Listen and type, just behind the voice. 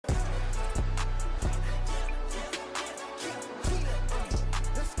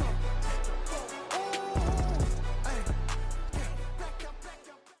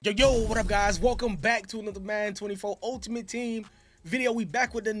Yo, what up guys? Welcome back to another Madden 24 Ultimate Team video. We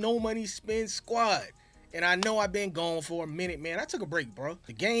back with the No Money Spend squad. And I know I've been gone for a minute, man. I took a break, bro.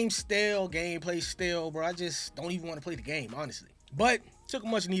 The game's stale, gameplay stale, bro. I just don't even want to play the game, honestly. But took a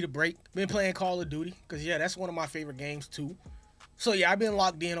much needed break. Been playing Call of Duty, because yeah, that's one of my favorite games too. So yeah, I've been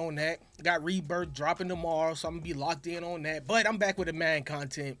locked in on that. Got Rebirth dropping tomorrow, so I'm gonna be locked in on that. But I'm back with the Madden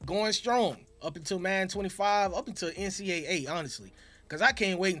content, going strong up until Madden 25, up until NCAA, honestly. Because I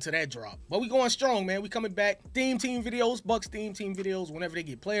can't wait until that drop. But we going strong, man. We coming back. Theme team videos, Bucs theme team videos whenever they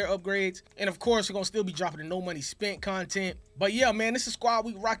get player upgrades. And of course, we're going to still be dropping the No Money Spent content. But yeah, man, this is squad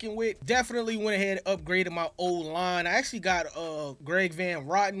we rocking with. Definitely went ahead and upgraded my old line. I actually got Greg Van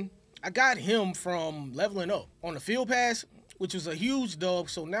Rotten. I got him from leveling up on the field pass, which was a huge dub.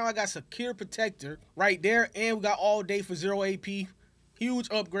 So now I got Secure Protector right there. And we got all day for 0 AP.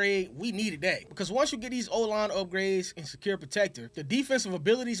 Huge upgrade. We needed that because once you get these O-line upgrades and Secure Protector, the defensive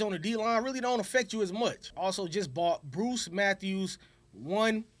abilities on the D-line really don't affect you as much. Also just bought Bruce Matthews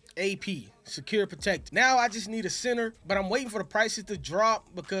 1 AP Secure Protector. Now I just need a center, but I'm waiting for the prices to drop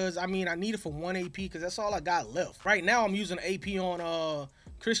because I mean I need it for 1 AP because that's all I got left. Right now I'm using AP on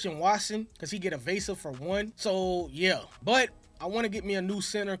Christian Watson because he get evasive for 1. So yeah, but I want to get me a new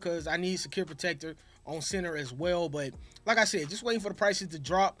center because I need Secure Protector on center as well. But like I said, just waiting for the prices to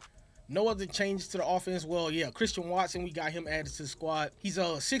drop. No other changes to the offense. Well, yeah, Christian Watson, we got him added to the squad. He's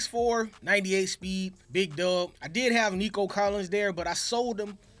a 6'4", 98 speed, big dub. I did have Nico Collins there, but I sold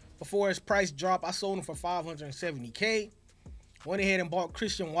him before his price dropped. I sold him for 570K. Went ahead and bought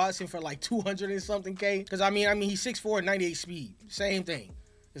Christian Watson for like 200 and something K. Because I mean he's 6'4", 98 speed. Same thing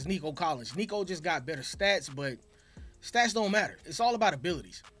as Nico Collins. Nico just got better stats, but stats don't matter. It's all about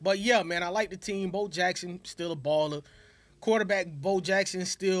abilities. But yeah, man, I like the team. Bo Jackson, still a baller. Quarterback Bo Jackson, he's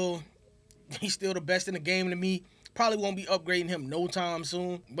still the best in the game to me. Probably won't be upgrading him no time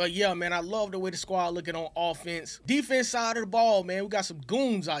soon. But yeah, man, I love the way the squad looking on offense. Defense side of the ball, man, we got some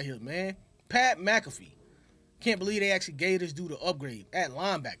goons out here, man. Pat McAfee. Can't believe they actually gave this dude an upgrade at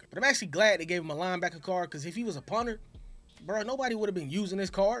linebacker. But I'm actually glad they gave him a linebacker card because if he was a punter, bro, nobody would have been using this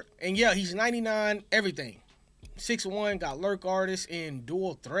card. And yeah, he's 99 everything. 6'1", got lurk artist and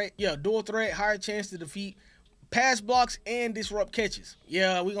dual threat. Yeah, dual threat, higher chance to defeat pass blocks and disrupt catches.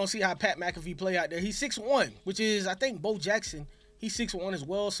 Yeah, we're going to see how Pat McAfee play out there. He's 6'1", which is, I think, Bo Jackson. He's 6'1" as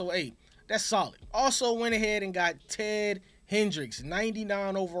well, so, hey, that's solid. Also went ahead and got Ted Hendricks,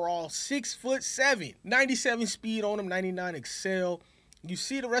 99 overall, 6'7", 97 speed on him, 99 excel. You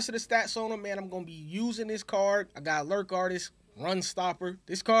see the rest of the stats on him, man. I'm going to be using this card. I got lurk artist, run stopper.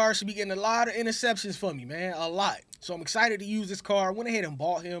 This card should be getting a lot of interceptions for me, man, a lot. So I'm excited to use this card. Went ahead and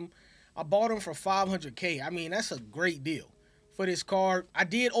bought him. I bought him for 500K. I mean, that's a great deal for this card. I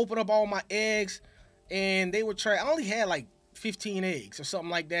did open up all my eggs, and they were I only had like 15 eggs or something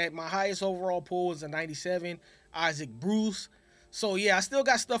like that. My highest overall pull was a 97, Isaac Bruce. So yeah, I still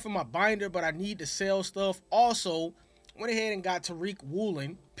got stuff in my binder, but I need to sell stuff. Also, went ahead and got Tariq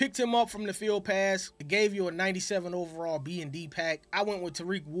Woolen. Picked him up from the field pass. It gave you a 97 overall B&D pack. I went with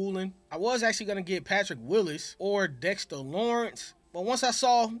Tariq Woolen. I was actually going to get Patrick Willis or Dexter Lawrence. But once I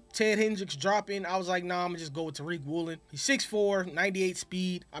saw Ted Hendricks dropping, I was like, nah, I'm going to just go with Tariq Woolen. He's 6'4", 98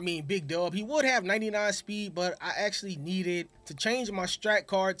 speed. I mean, big dub. He would have 99 speed, but I actually needed to change my strat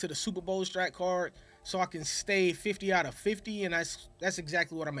card to the Super Bowl strat card so I can stay 50 out of 50, and that's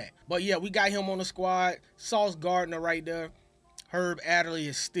exactly what I'm at. But yeah, we got him on the squad. Sauce Gardner right there. Herb Adderley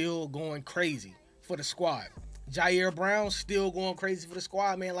is still going crazy for the squad. Jair Brown still going crazy for the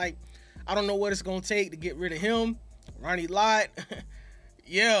squad, man. Like, I don't know what it's going to take to get rid of him. Ronnie Lott.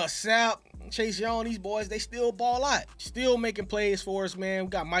 Yeah, Sapp, Chase Young, these boys, they still ball out. Still making plays for us, man. We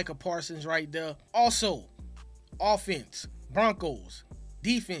got Micah Parsons right there. Also, offense, Broncos,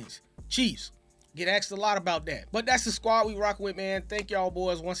 defense, Chiefs. Get asked a lot about that. But that's the squad we rock with, man. Thank y'all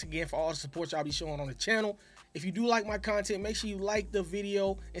boys once again for all the support y'all be showing on the channel. If you do like my content, make sure you like the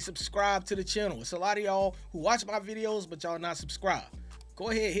video and subscribe to the channel. It's a lot of y'all who watch my videos, but y'all not subscribed.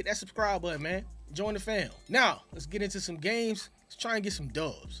 Go ahead, hit that subscribe button, man. Join the fam. Now, let's get into some games. Let's try and get some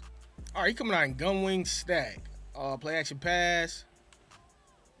dubs. All right, he coming out in Gunwing Stack. Play action pass.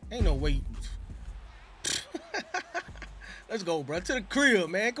 Ain't no way. Let's go, bro. To the crib,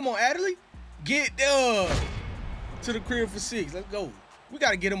 man. Come on, Adderley. Get to the crib for 6. Let's go. We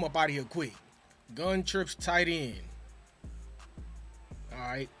got to get him up out of here quick. Gun trips tight end. All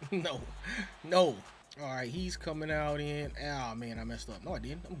right. No. All right, he's coming out in. Oh, man, I messed up. No, I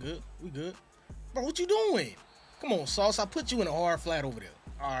didn't. I'm good. We good. Bro, what you doing? Come on, Sauce. I put you in a hard flat over there.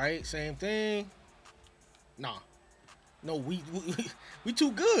 All right, same thing. Nah. No, we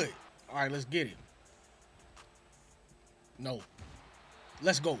too good. All right, let's get it. No.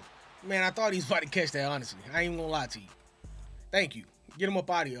 Let's go. Man, I thought he was about to catch that, honestly. I ain't even gonna lie to you. Thank you. Get him up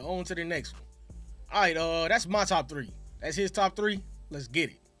out of here. On to the next one. All right, that's my top 3. That's his top 3. Let's get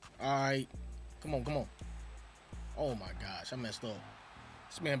it. All right. Come on, come on. Oh, my gosh. I messed up.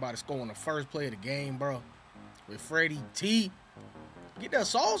 This man about to score on the first play of the game, bro. With Freddie T. Get that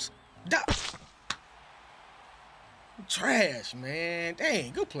sauce. Trash, man.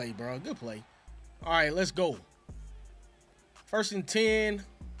 Dang, good play, bro. Good play. All right, let's go. 1st and 10.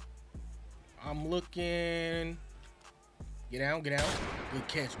 I'm looking. Get down, get down. Good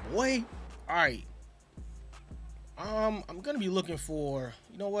catch, boy. All right. I'm gonna be looking for,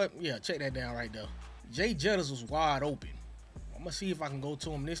 you know what? Yeah, check that down right there. Jay Jettas was wide open. I'm gonna see if I can go to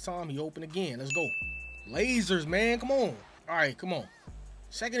him this time. He open again. Let's go. Lasers, man. Come on. All right, come on.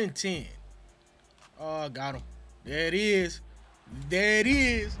 2nd and 10. Got him. There it is. There it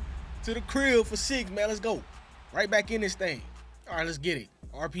is. To the crib for 6, man. Let's go. Right back in this thing. All right, let's get it.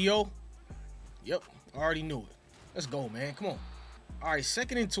 RPO. Yep, already knew it. Let's go, man. Come on. All right,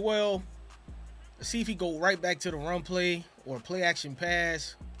 2nd and 12. Let's see if he go right back to the run play or play action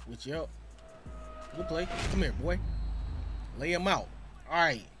pass. Which, yep. Good play. Come here, boy. Lay him out. All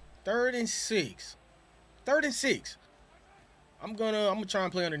right, 3rd and 6. 3rd and 6. I'm gonna try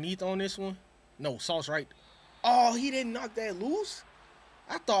and play underneath on this one. No, Sauce right. Oh, he didn't knock that loose?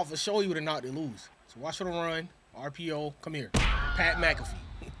 I thought for sure he would have knocked it loose. So watch for the run. RPO. Come here. Pat McAfee.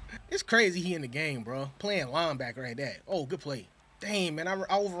 It's crazy he in the game, bro. Playing linebacker at that. Oh, good play. Dang, man. I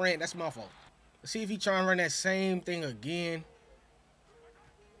overran. That's my fault. Let's see if he try and run that same thing again.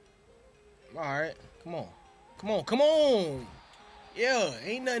 All right. Come on. Come on. Come on. Yeah.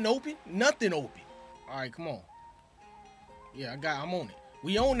 Ain't nothing open. Nothing open. All right. Come on. Yeah, I'm on it.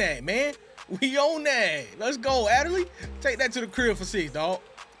 We on that, man. We on that. Let's go, Adderley. Take that to the crib for 6, dog.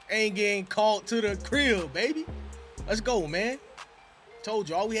 Ain't getting caught to the crib, baby. Let's go, man. Told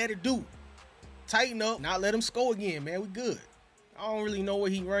you all we had to do. Tighten up, not let him score again, man. We good. I don't really know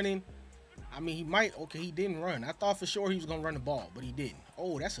what he running. I mean, he might. Okay, he didn't run. I thought for sure he was going to run the ball, but he didn't.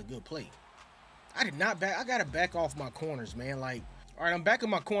 Oh, that's a good play. I did not back. I got to back off my corners, man. Like, all right, I'm backing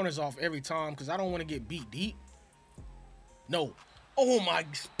my corners off every time because I don't want to get beat deep. No. Oh, my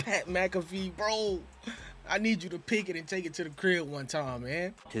Pat McAfee, bro. I need you to pick it and take it to the crib one time,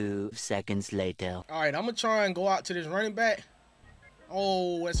 man. 2 seconds later. All right, I'm going to try and go out to this running back.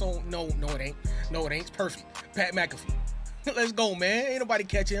 Oh, it's on. No, it ain't. No, it ain't. It's perfect. Pat McAfee. Let's go, man. Ain't nobody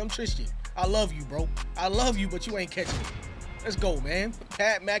catching him. Tristan, I love you, bro. I love you, but you ain't catching me. Let's go, man.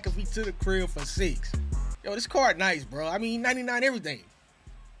 Pat McAfee to the crib for 6. Yo, this card nice, bro. I mean, 99 everything.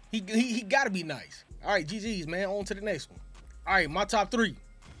 He got to be nice. All right, GG's, man. On to the next one. All right, my top 3.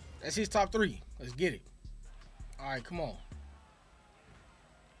 That's his top 3. Let's get it. All right, come on.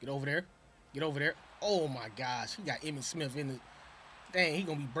 Get over there. Get over there. Oh, my gosh. He got Emmitt Smith in the... Dang, he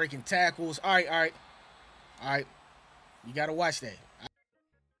going to be breaking tackles. All right, all right. All right. You got to watch that.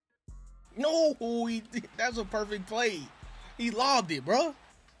 No, that's a perfect play. He lobbed it, bro.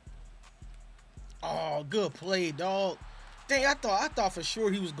 Oh, good play, dog. Dang, I thought for sure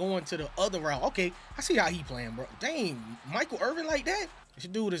he was going to the other route. Okay, I see how he playing, bro. Dang, Michael Irvin like that? This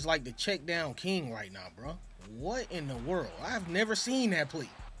dude is like the check down king right now, bro. What in the world? I've never seen that play.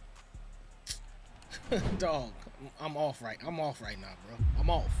 Dog, I'm off right. I'm off right now, bro. I'm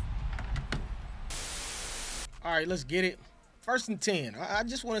off. All right, let's get it. 1st and 10. I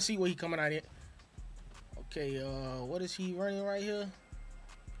just want to see what he coming out here. Okay, what is he running right here?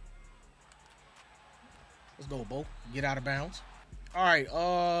 Let's go, Bo. Get out of bounds. All right,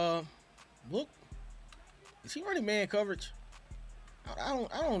 look. Is he running man coverage? I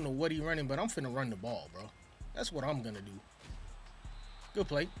don't know what he running, but I'm finna run the ball, bro. That's what I'm gonna do. Good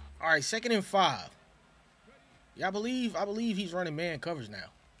play. All right, 2nd and 5. Yeah, I believe he's running man coverage now.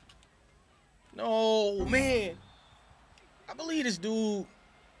 No, man. I believe this dude.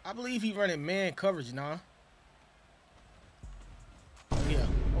 I believe he's running man coverage now. Yeah.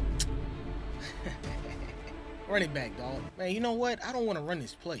 Oh. Running back, dog. Man, you know what? I don't want to run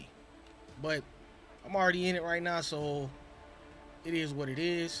this play. But I'm already in it right now, so it is what it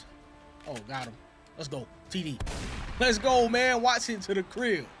is. Oh, got him. Let's go. TD. Let's go, man. Watson to the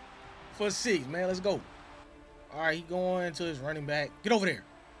crib for 6, man. Let's go. All right, he going to his running back. Get over there.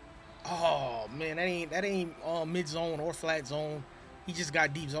 Oh, man, that ain't mid zone or flat zone. He just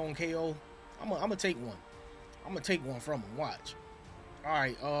got deep zone KO. I'm gonna take one. I'm gonna take one from him. Watch. All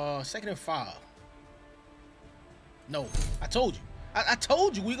right, 2nd and 5. No, I told you. I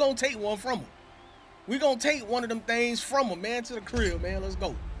told you we gonna take one from him. We gonna take one of them things from him, man, to the crib, man. Let's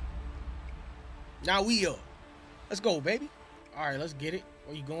go. Now we up. Let's go, baby. All right, let's get it.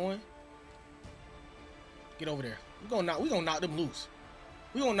 Where you going? Get over there. We gonna knock them loose.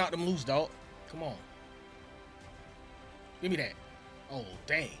 We gonna knock them loose, dog. Come on. Give me that. Oh,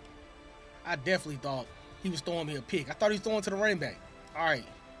 dang. I definitely thought he was throwing me a pick. I thought he was throwing to the running back. All right.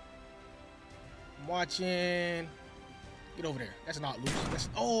 I'm watching. Get over there. That's not loose.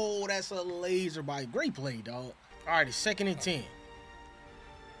 That's a laser bite. Great play, dog. All right, it's 2nd and 10.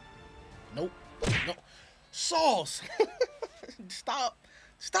 Nope. No. Sauce. Stop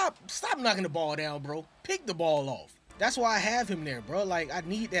knocking the ball down, bro. Pick the ball off. That's why I have him there, bro. Like, I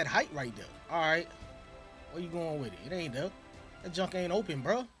need that height right there. All right. Where you going with it? It ain't there. That junk ain't open,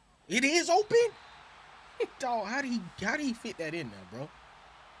 bro. It is open? Dog, how did he fit that in there, bro?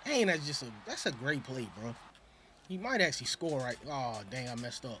 Ain't that just that's a great play, bro. He might actually score right. Oh, dang, I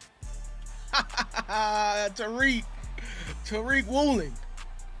messed up. Tariq Woolen.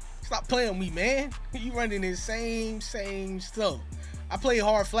 Stop playing with me, man. You running the same stuff. I play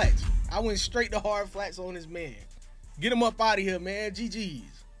hard flats. I went straight to hard flats on this man. Get him up out of here, man.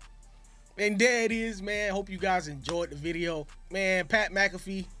 GG's. And there it is, man. Hope you guys enjoyed the video. Man, Pat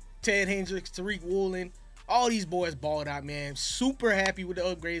McAfee, Ted Hendricks, Tariq Woolen, all these boys balled out, man. Super happy with the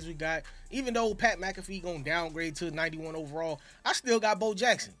upgrades we got. Even though Pat McAfee gonna downgrade to 91 overall, I still got Bo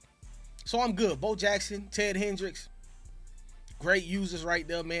Jackson. So I'm good. Bo Jackson, Ted Hendricks, great users right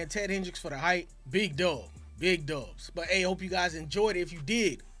there, man. Ted Hendricks for the height. Big dub. Big dubs. But hey, hope you guys enjoyed it. If you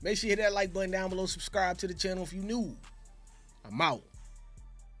did, make sure you hit that like button down below. Subscribe to the channel if you new. I'm out.